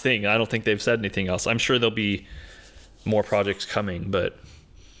the last thing. I don't think they've said anything else. I'm sure there'll be more projects coming, but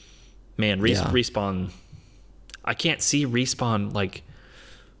man, Respawn, I can't see Respawn, like,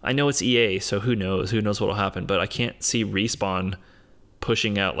 I know it's EA, so who knows what'll happen, but I can't see Respawn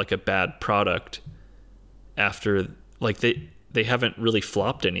pushing out like a bad product after, like, they haven't really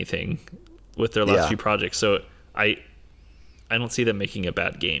flopped anything with their last few projects. So I don't see them making a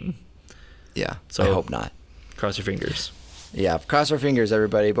bad game. Yeah, so I hope not. Cross your fingers. Yeah, cross our fingers,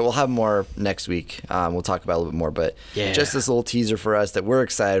 everybody. But we'll have more next week. We'll talk about it a little bit more. But just this little teaser for us that we're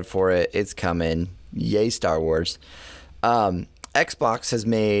excited for it. It's coming. Yay, Star Wars. Xbox has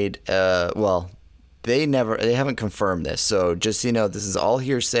made, they haven't confirmed this. So just so you know, this is all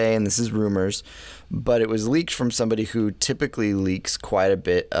hearsay and this is rumors. But it was leaked from somebody who typically leaks quite a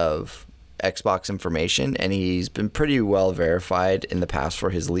bit of Xbox information, and he's been pretty well verified in the past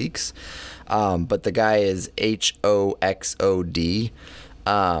for his leaks. But the guy is HOXOD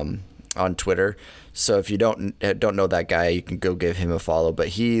on Twitter. So if you don't know that guy, you can go give him a follow. But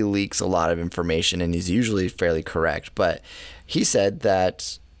he leaks a lot of information, and he's usually fairly correct. But he said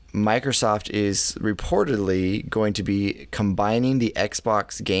that Microsoft is reportedly going to be combining the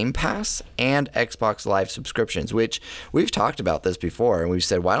Xbox Game Pass and Xbox Live subscriptions, which we've talked about this before, and we've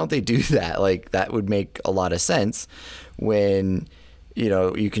said, why don't they do that? Like, that would make a lot of sense when, you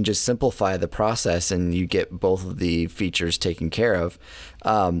know, you can just simplify the process and you get both of the features taken care of.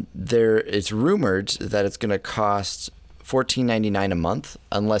 It's rumored that it's going to cost $14.99 a month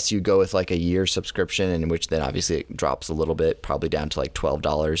unless you go with like a year subscription, in which then obviously it drops a little bit, probably down to like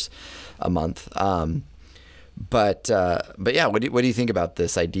 $12 a month. But yeah, what do you think about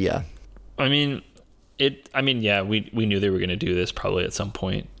this idea? I mean, yeah, we knew they were going to do this probably at some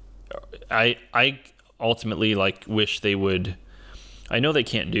point. I ultimately like wish they would. I know they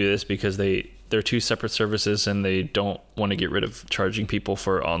can't do this because they're two separate services and they don't want to get rid of charging people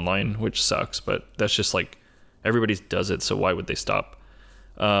for online, which sucks, but that's just like, everybody does it, so why would they stop?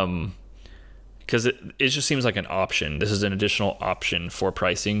 Because it just seems like an option. This is an additional option for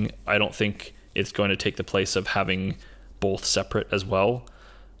pricing. I don't think it's going to take the place of having both separate as well.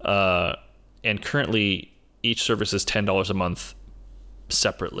 And currently, each service is $10 a month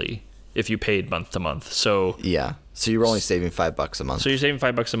separately if you paid month to month. So yeah, so you're only saving $5 a month. So you're saving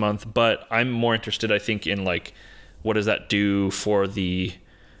 $5 a month, but I'm more interested, I think, in like, what does that do for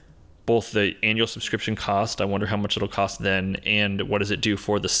both the annual subscription cost? I wonder how much it'll cost then, and what does it do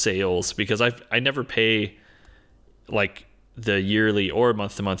for the sales? Because I never pay like the yearly or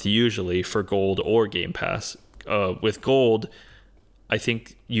month to month usually for Gold or Game Pass. With Gold, I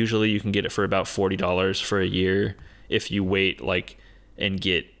think usually you can get it for about $40 for a year if you wait like and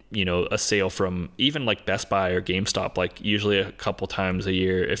get, you know, a sale from even like Best Buy or GameStop, like usually a couple times a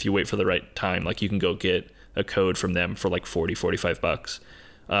year. If you wait for the right time, like you can go get a code from them for like $45.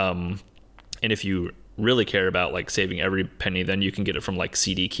 And if you really care about like saving every penny, then you can get it from like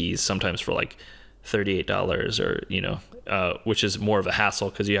CD Keys, sometimes for like $38 or, you know, which is more of a hassle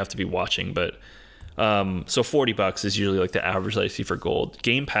because you have to be watching. But so $40 is usually like the average that I see for Gold.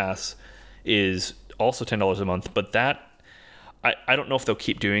 Game Pass is also $10 a month, but that I don't know if they'll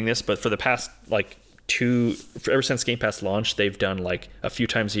keep doing this, but for the past like ever since Game Pass launched, they've done like a few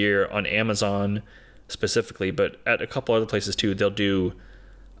times a year on Amazon specifically, but at a couple other places too, they'll do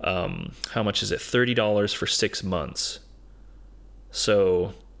how much is it? $30 for 6 months.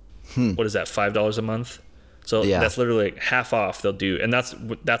 So what is that? $5 a month. So that's literally like half off they'll do. And that's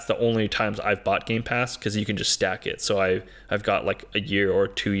the only times I've bought Game Pass, because you can just stack it. So I've got like a year or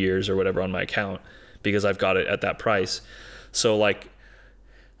 2 years or whatever on my account. because I've got it at that price. So like,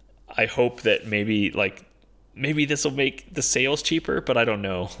 I hope that maybe this will make the sales cheaper, but I don't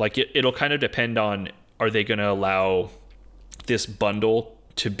know. Like it'll kind of depend on, are they going to allow this bundle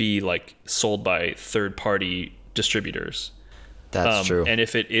to be like sold by third party distributors? That's true. And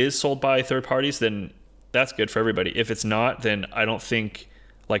if it is sold by third parties, then that's good for everybody. If it's not, then I don't think,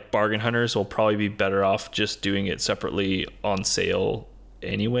 like, bargain hunters will probably be better off just doing it separately on sale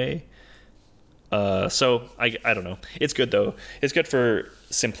anyway. So I don't know. It's good though. It's good for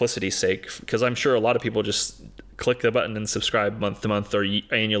simplicity's sake, because I'm sure a lot of people just click the button and subscribe month to month or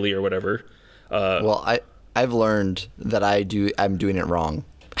annually or whatever. Well, I've learned that I'm doing it wrong,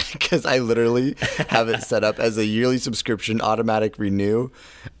 because I literally have it set up as a yearly subscription, automatic renew,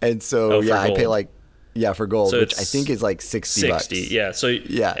 and so I pay like for gold, so which I think is like $60. Yeah. So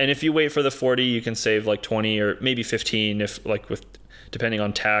and if you wait for the 40, you can save like 20 or maybe 15 if like with depending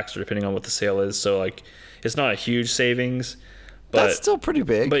on tax or depending on what the sale is. So like it's not a huge savings, but that's still pretty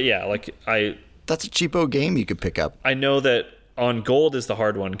big. But yeah, like that's a cheapo game you could pick up. I know that on gold is the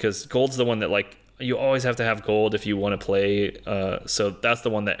hard one, because gold's the one that like you always have to have gold if you want to play. So that's the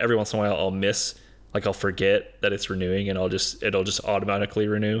one that every once in a while I'll miss. Like I'll forget that it's renewing, and it'll just automatically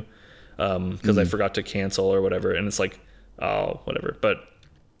renew because I forgot to cancel or whatever. And it's like, oh, whatever. But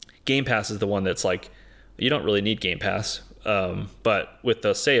Game Pass is the one that's like, you don't really need Game Pass. But with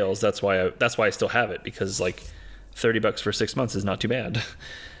the sales, that's why I still have it, because like $30 for 6 months is not too bad.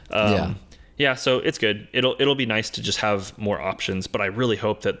 Yeah. So it's good. It'll be nice to just have more options, but I really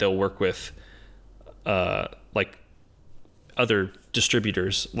hope that they'll work with like other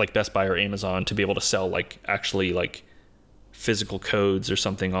distributors like Best Buy or Amazon to be able to sell like actually like physical codes or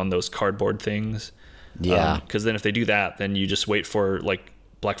something on those cardboard things. Yeah. Because then if they do that, then you just wait for like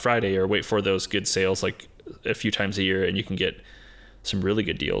Black Friday or wait for those good sales like a few times a year, and you can get some really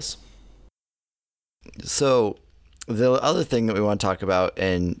good deals. So the other thing that we want to talk about,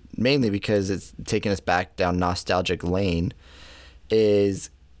 and mainly because it's taking us back down nostalgic lane, is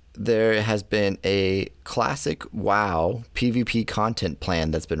there has been a classic WoW PvP content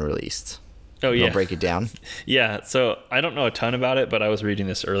plan that's been released. Oh yeah. I'll break it down. Yeah. So I don't know a ton about it, but I was reading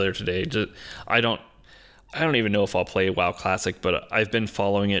this earlier today. I don't even know if I'll play WoW Classic, but I've been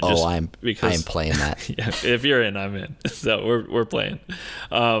following it just because I am playing that. Yeah, if you're in, I'm in. So we're playing.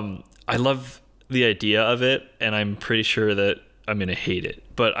 I love the idea of it, and I'm pretty sure that I'm gonna hate it,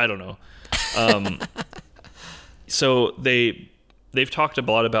 but I don't know. So they've talked a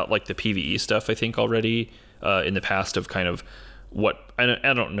lot about like the PvE stuff, I think, already in the past, of kind of what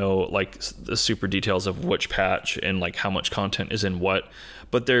I don't know like the super details of which patch and like how much content is in what,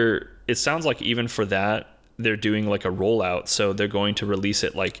 but it sounds like even for that they're doing like a rollout. So they're going to release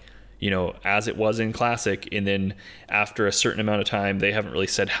it like, you know, as it was in Classic, and then after a certain amount of time, they haven't really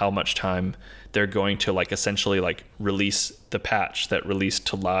said how much time, they're going to like essentially like release the patch that released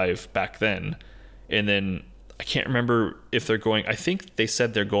to live back then. And then I can't remember if I think they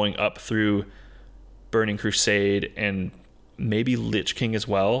said they're going up through Burning Crusade and maybe Lich King as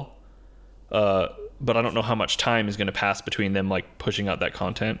well. But I don't know how much time is going to pass between them like pushing out that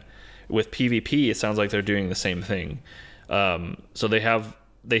content. With PvP, it sounds like they're doing the same thing. So they have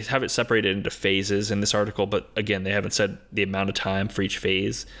it separated into phases in this article, but again, they haven't said the amount of time for each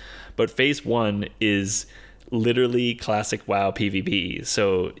phase. But phase 1 is literally classic WoW PvP.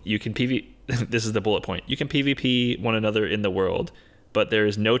 So you can this is the bullet point. You can PvP one another in the world, but there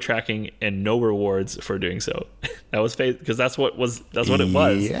is no tracking and no rewards for doing so. That was phase, because that's what it was.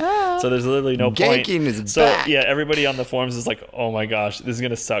 Yeah. So there's literally no point. Ganking is so back. Yeah, everybody on the forums is like, oh my gosh, this is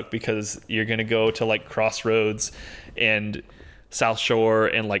gonna suck, because you're gonna go to like Crossroads and South Shore,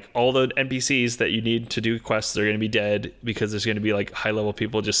 and like all the NPCs that you need to do quests are going to be dead, because there's going to be like high level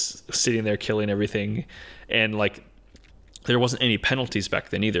people just sitting there killing everything. And like there wasn't any penalties back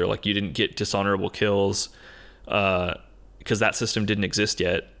then either. Like you didn't get dishonorable kills because that system didn't exist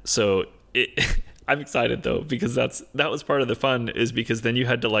yet. So I'm excited though, because that was part of the fun, is because then you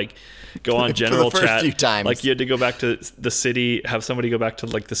had to like go on general chat. Few times. Like you had to go back to the city, have somebody go back to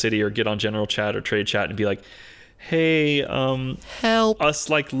like the city, or get on general chat or trade chat and be like, hey, help, us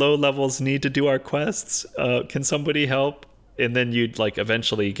like low levels need to do our quests, can somebody help? And then you'd like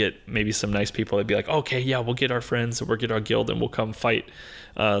eventually get maybe some nice people that'd be like, okay, yeah, we'll get our friends, or we'll get our guild, and we'll come fight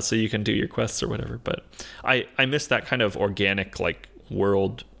so you can do your quests or whatever. But I miss that kind of organic like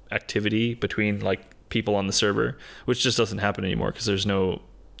world activity between like people on the server, which just doesn't happen anymore, because there's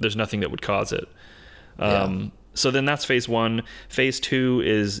nothing that would cause it. So then that's phase 1. Phase 2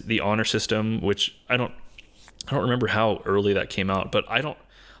 is the honor system, which I don't remember how early that came out, but I don't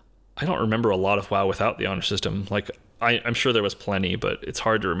remember a lot of WoW without the honor system. Like I'm sure there was plenty, but it's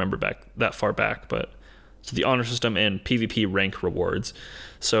hard to remember back that far back. But so the honor system and PvP rank rewards.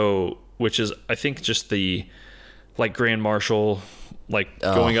 So, which is, I think, just the like Grand Marshal, like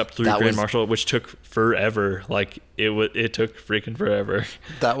going up through Grand Marshal, which took forever. Like it took freaking forever.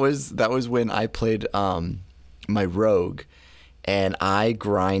 That was when I played my rogue, and I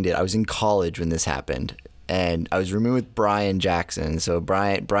grinded. I was in college when this happened, and I was rooming with Brian Jackson. So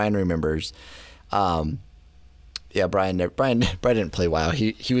Brian remembers. Yeah, Brian didn't play WoW.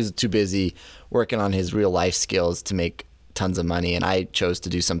 He was too busy working on his real life skills to make tons of money, and I chose to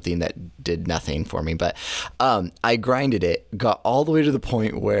do something that did nothing for me. But I grinded it, got all the way to the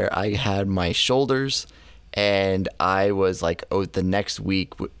point where I had my shoulders, and I was like, oh, the next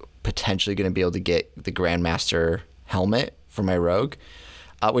week potentially going to be able to get the Grandmaster helmet for my rogue.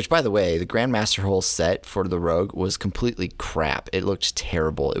 Which, by the way, the Grandmaster whole set for the rogue was completely crap. It looked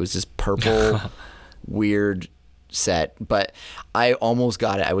terrible. It was this purple, weird set, but I almost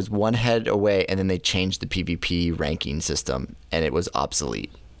got it. I was one head away, and then they changed the PvP ranking system, and it was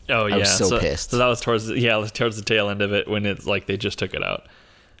obsolete. Oh yeah, I was so pissed. So that was towards the tail end of it when it's like they just took it out.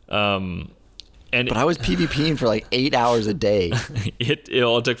 But I was PvPing for like 8 hours a day. It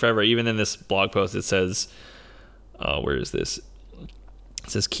all took forever. Even in this blog post, it says, where is this? It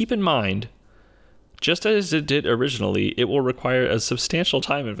says, keep in mind, just as it did originally, it will require a substantial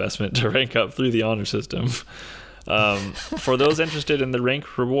time investment to rank up through the honor system. For those interested in the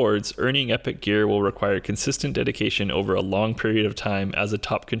rank rewards, earning epic gear will require consistent dedication over a long period of time as a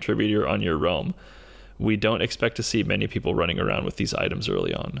top contributor on your realm. We don't expect to see many people running around with these items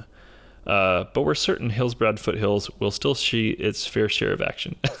early on. But we're certain Hillsbrad Foothills will still see its fair share of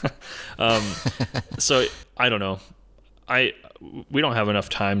action. So I don't know. We don't have enough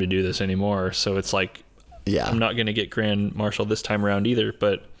time to do this anymore, so it's like, yeah, I'm not going to get Grand Marshal this time around either.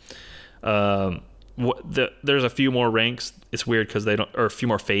 But there's a few more ranks. It's weird because they don't, or a few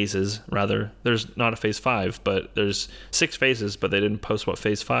more phases rather. There's not a phase 5, but there's 6 phases, but they didn't post what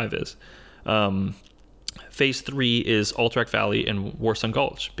phase 5 is. Phase 3 is Alterac Valley and Warsong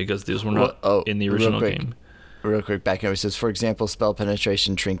Gulch, because these were not in the original game. Real quick, back up. It says, for example, spell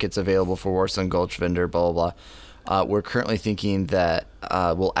penetration trinkets available for Warsong Gulch vendor, blah, blah, blah. We're currently thinking that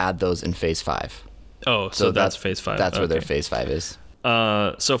we'll add those in phase 5. Oh, so that's phase 5. That's where their phase 5 is.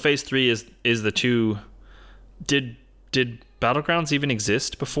 So phase 3 is the 2. Did Battlegrounds even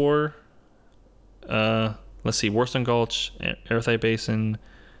exist before? Let's see, Warsong Gulch, Erithite Basin,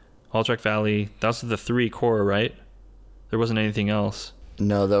 Alterac Valley. Those are the 3 core, right? There wasn't anything else.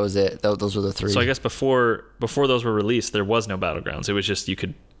 No, that was it. Those were the 3. So I guess before those were released, there was no Battlegrounds. It was just you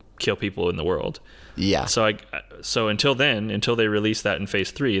could kill people in the world. Yeah. So until they release that in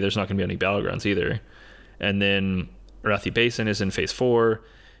phase 3, there's not going to be any Battlegrounds either. And then Arathi Basin is in phase 4,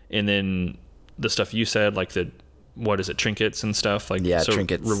 and then the stuff you said, like trinkets and stuff, like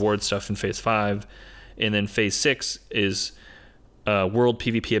trinkets, reward stuff in phase 5, and then phase 6 is world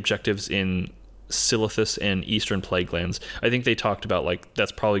PvP objectives in Silithus and Eastern Plaguelands. I think they talked about like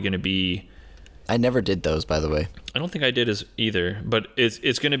that's probably going to be. I never did those, by the way. I don't think I did either, but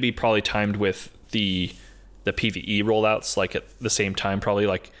it's going to be probably timed with the PvE rollouts, like at the same time, probably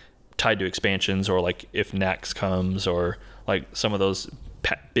like tied to expansions, or like if Nax comes, or like some of those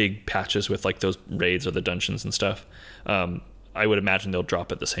big patches with like those raids or the dungeons and stuff. I would imagine they'll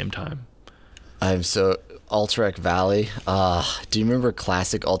drop at the same time. Alterac Valley. Do you remember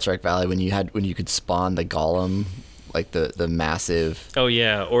classic Alterac Valley when you could spawn the golem, like the massive? Oh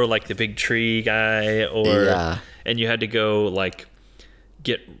yeah, or like the big tree guy, and you had to go like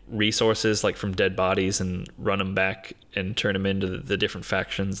get resources like from dead bodies and run them back and turn them into the different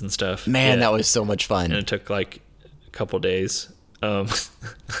factions and stuff. Man, that was so much fun. And it took like a couple days. I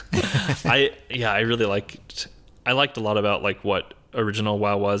really liked a lot about like what original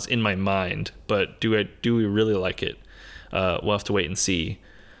WoW was in my mind, but do we really like it? We'll have to wait and see.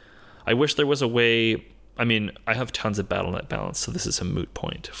 I wish there was a way. I mean, I have tons of BattleNet balance, so this is a moot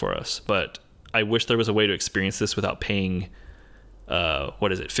point for us, but I wish there was a way to experience this without paying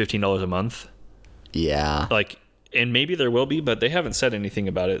what is it, $15 a month? Yeah. Like, and maybe there will be, but they haven't said anything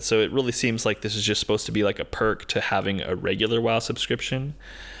about it. So it really seems like this is just supposed to be like a perk to having a regular WoW subscription.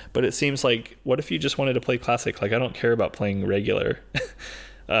 But it seems like, what if you just wanted to play Classic? Like, I don't care about playing regular.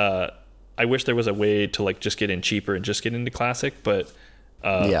 I wish there was a way to like just get in cheaper and just get into Classic, but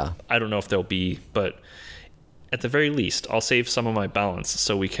I don't know if there'll be. But at the very least, I'll save some of my balance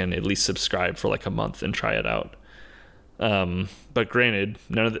so we can at least subscribe for like a month and try it out. But granted,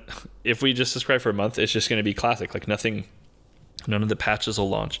 if we just subscribe for a month, it's just going to be Classic. Like none of the patches will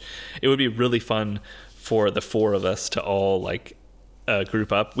launch. It would be really fun for the 4 of us to all like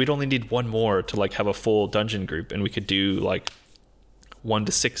group up, we'd only need one more to like have a full dungeon group, and we could do like 1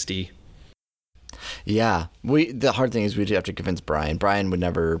 to 60. Yeah, the hard thing is we'd have to convince Brian. Brian would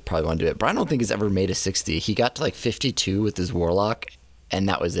never probably want to do it. Brian, I don't think has ever made a 60. He got to like 52 with his warlock, and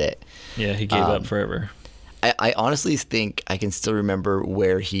that was it. Yeah, he gave up forever. I honestly think I can still remember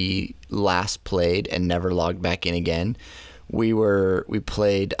where he last played and never logged back in again. We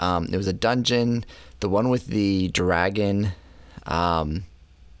played. It was a dungeon, the one with the dragon. I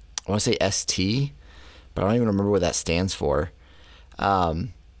want to say ST, but I don't even remember what that stands for.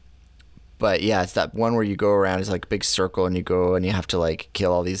 But yeah, it's that one where you go around, it's like a big circle, and you go and you have to like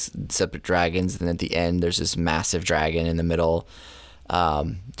kill all these separate dragons. And at the end, there's this massive dragon in the middle.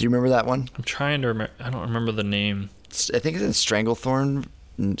 Do you remember that one? I'm trying to remember. I don't remember the name. I think it's in Stranglethorn.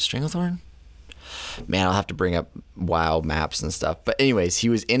 Stranglethorn? Man, I'll have to bring up WoW maps and stuff. But anyways, he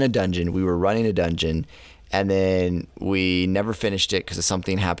was in a dungeon. We were running a dungeon, and then we never finished it because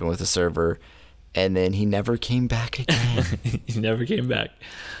something happened with the server. And then he never came back again. He never came back.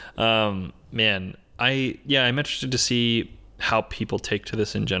 Man, I'm interested to see how people take to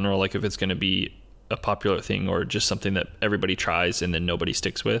this in general. Like if it's going to be a popular thing or just something that everybody tries and then nobody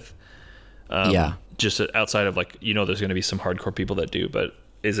sticks with. Just outside of like, there's going to be some hardcore people that do, but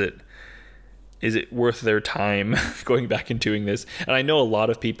is it worth their time going back and doing this? And I know a lot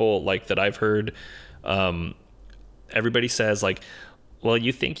of people like that I've heard, everybody says like, well,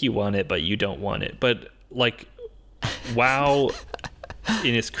 you think you want it, but you don't want it. But like, WoW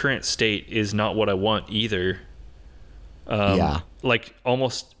in its current state is not what I want either. Like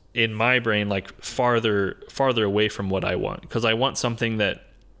almost in my brain, like farther away from what I want, because I want something that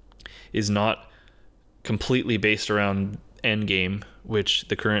is not completely based around endgame, which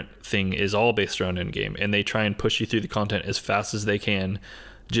the current thing is all based around endgame, and they try and push you through the content as fast as they can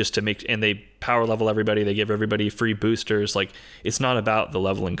just to make, and they power level everybody, they give everybody free boosters. Like it's not about the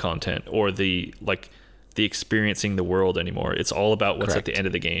leveling content or the experiencing the world anymore. It's all about what's at the end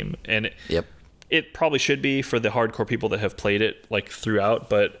of the game. And it probably should be for the hardcore people that have played it like throughout,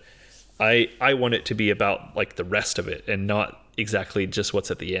 but I want it to be about like the rest of it and not exactly just what's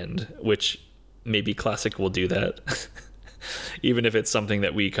at the end, which maybe Classic will do that. Even if it's something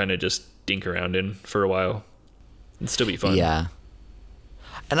that we kind of just dink around in for a while. It'd still be fun. Yeah.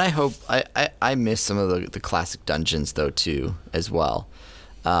 And I hope I miss some of the classic dungeons though too as well.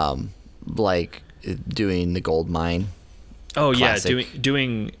 Like doing the gold mine. Oh classic. Yeah,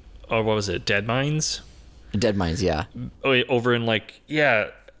 doing what was it? Dead Mines? Dead Mines, yeah. Over in like, yeah,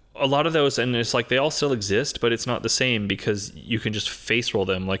 a lot of those, and it's like they all still exist, but it's not the same because you can just face roll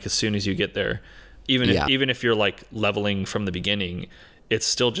them like as soon as you get there. Even if you're like leveling from the beginning, it's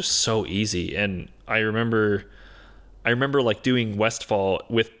still just so easy. And I remember like doing Westfall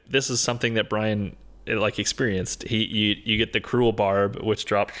with, this is something that Brian like experienced. You get the Cruel Barb, which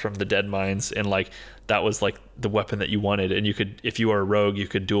dropped from the Dead Mines, and like that was like the weapon that you wanted, and you could, if you were a rogue, you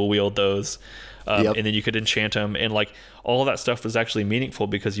could dual wield those. And then you could enchant them, and like all of that stuff was actually meaningful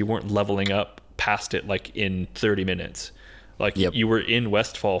because you weren't leveling up past it like in 30 minutes. Like you were in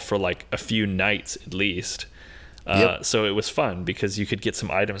Westfall for like a few nights at least. So it was fun because you could get some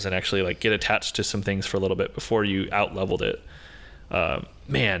items and actually like get attached to some things for a little bit before you out leveled it.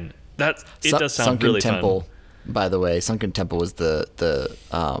 Man, it does sound Sunken really Temple, fun. By the way, Sunken Temple was the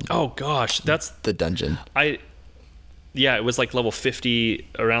oh gosh, that's the dungeon. It was like level 50,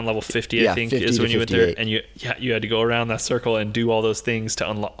 around level 50, I think, is when you went there, and you had to go around that circle and do all those things to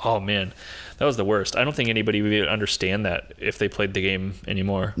unlock. Oh man, that was the worst. I don't think anybody would understand that if they played the game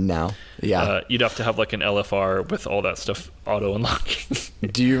anymore. No, yeah. You'd have to have like an LFR with all that stuff auto unlocking.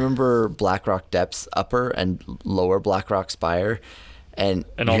 Do you remember Blackrock Depths Upper and Lower Blackrock Spire? And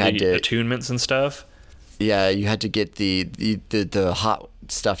all the attunements and stuff? Yeah, you had to get the hot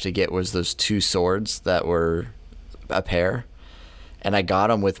stuff to get was those 2 swords that were a pair, and I got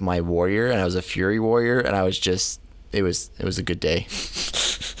them with my warrior, and I was a fury warrior, and I was just it was a good day.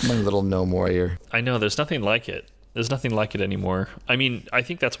 My little gnome warrior. I know, there's nothing like it anymore. I mean, I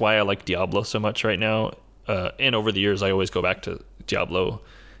think that's why I like Diablo so much right now, and over the years I always go back to Diablo,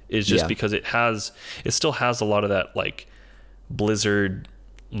 is just because it still has a lot of that like Blizzard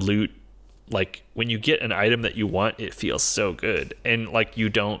loot. Like when you get an item that you want, it feels so good, and like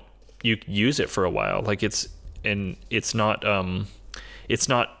you use it for a while, like it's not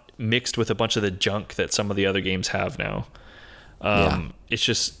mixed with a bunch of the junk that some of the other games have now. It's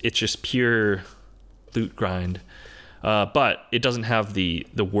just pure loot grind, but it doesn't have the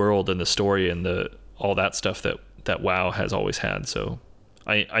world and the story and all that stuff that WoW has always had. So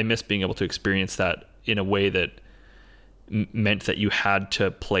I miss being able to experience that in a way that meant that you had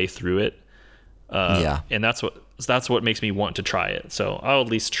to play through it. And that's that's what makes me want to try it. So I'll at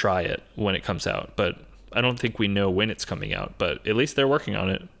least try it when it comes out. But I don't think we know when it's coming out. But at least they're working on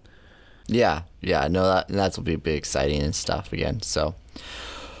it. Yeah. No, that's will be exciting and stuff again. So,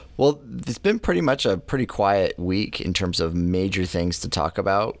 well, it's been pretty much a pretty quiet week in terms of major things to talk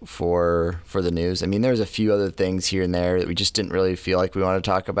about for the news. I mean, there's a few other things here and there that we just didn't really feel like we wanted to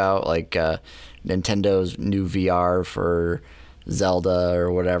talk about, like Nintendo's new VR for Zelda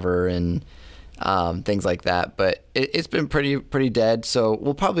or whatever, and things like that. But it's been pretty dead. So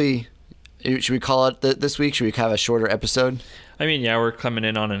we'll probably, should we call it this week? Should we have a shorter episode? I mean, yeah, we're coming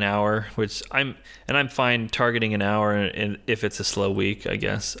in on an hour, which I'm fine targeting an hour, and if it's a slow week, I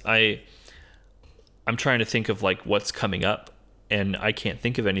guess. I'm trying to think of like what's coming up, and I can't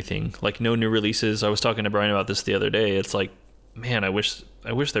think of anything. Like no new releases. I was talking to Brian about this the other day. It's like, man, I wish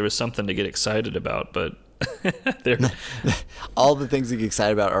there was something to get excited about, but all the things to get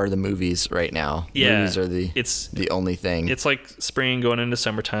excited about are the movies right now. Yeah, movies are the only thing. It's like spring going into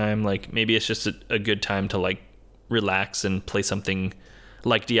summertime. Like maybe it's just a good time to like relax and play something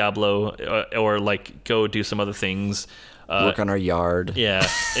like Diablo, or like go do some other things. Work on our yard. Yeah,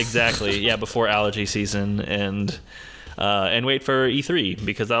 exactly. Yeah, before allergy season, and wait for E3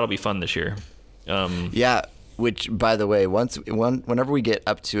 because that'll be fun this year. Yeah, which by the way, whenever we get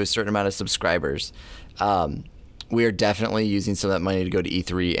up to a certain amount of subscribers, we are definitely using some of that money to go to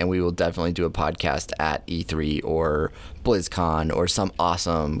E3, and we will definitely do a podcast at E3 or BlizzCon or some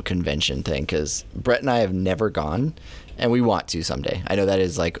awesome convention thing, because Brett and I have never gone, and we want to someday. I know that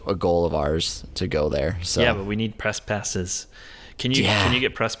is like a goal of ours to go there. So yeah, but we need press passes. Can you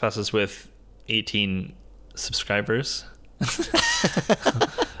get press passes with 18 subscribers?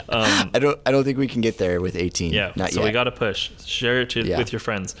 I don't think we can get there with 18. Yeah, not so yet. We got to push. Share it with your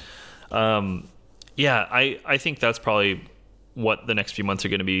friends. Yeah, I think that's probably what the next few months are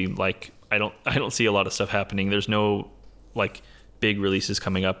going to be like. I don't see a lot of stuff happening. There's no like big releases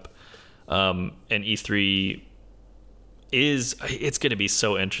coming up, and E3 it's going to be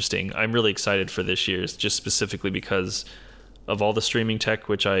so interesting. I'm really excited for this year's, just specifically because of all the streaming tech,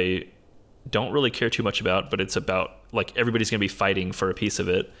 which I don't really care too much about, but it's about like everybody's going to be fighting for a piece of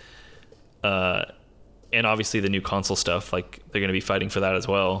it, and obviously the new console stuff, like they're going to be fighting for that as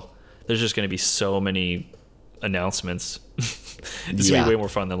well. There's just going to be so many announcements. It's going to be way more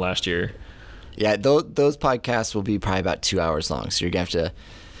fun than last year. Yeah, those podcasts will be probably about 2 hours long. So you're going to have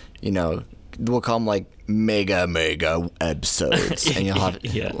to, we'll call them like mega episodes. And you'll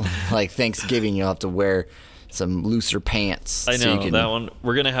have, like Thanksgiving, you'll have to wear some looser pants. I know, so you can that one,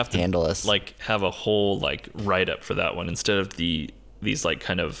 we're going to have to handle us. Like have a whole like write-up for that one instead of these like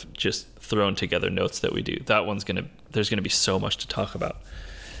kind of just thrown together notes that we do. That one's there's going to be so much to talk about.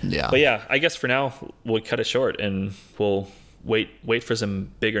 Yeah. But yeah, I guess for now we'll cut it short and we'll wait for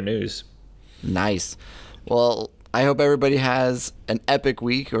some bigger news. Nice. Well, I hope everybody has an epic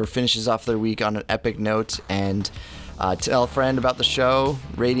week or finishes off their week on an epic note. And tell a friend about the show,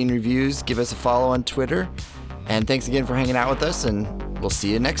 rating, reviews, give us a follow on Twitter. And thanks again for hanging out with us, and we'll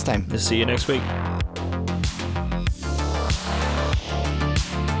see you next time. See you next week.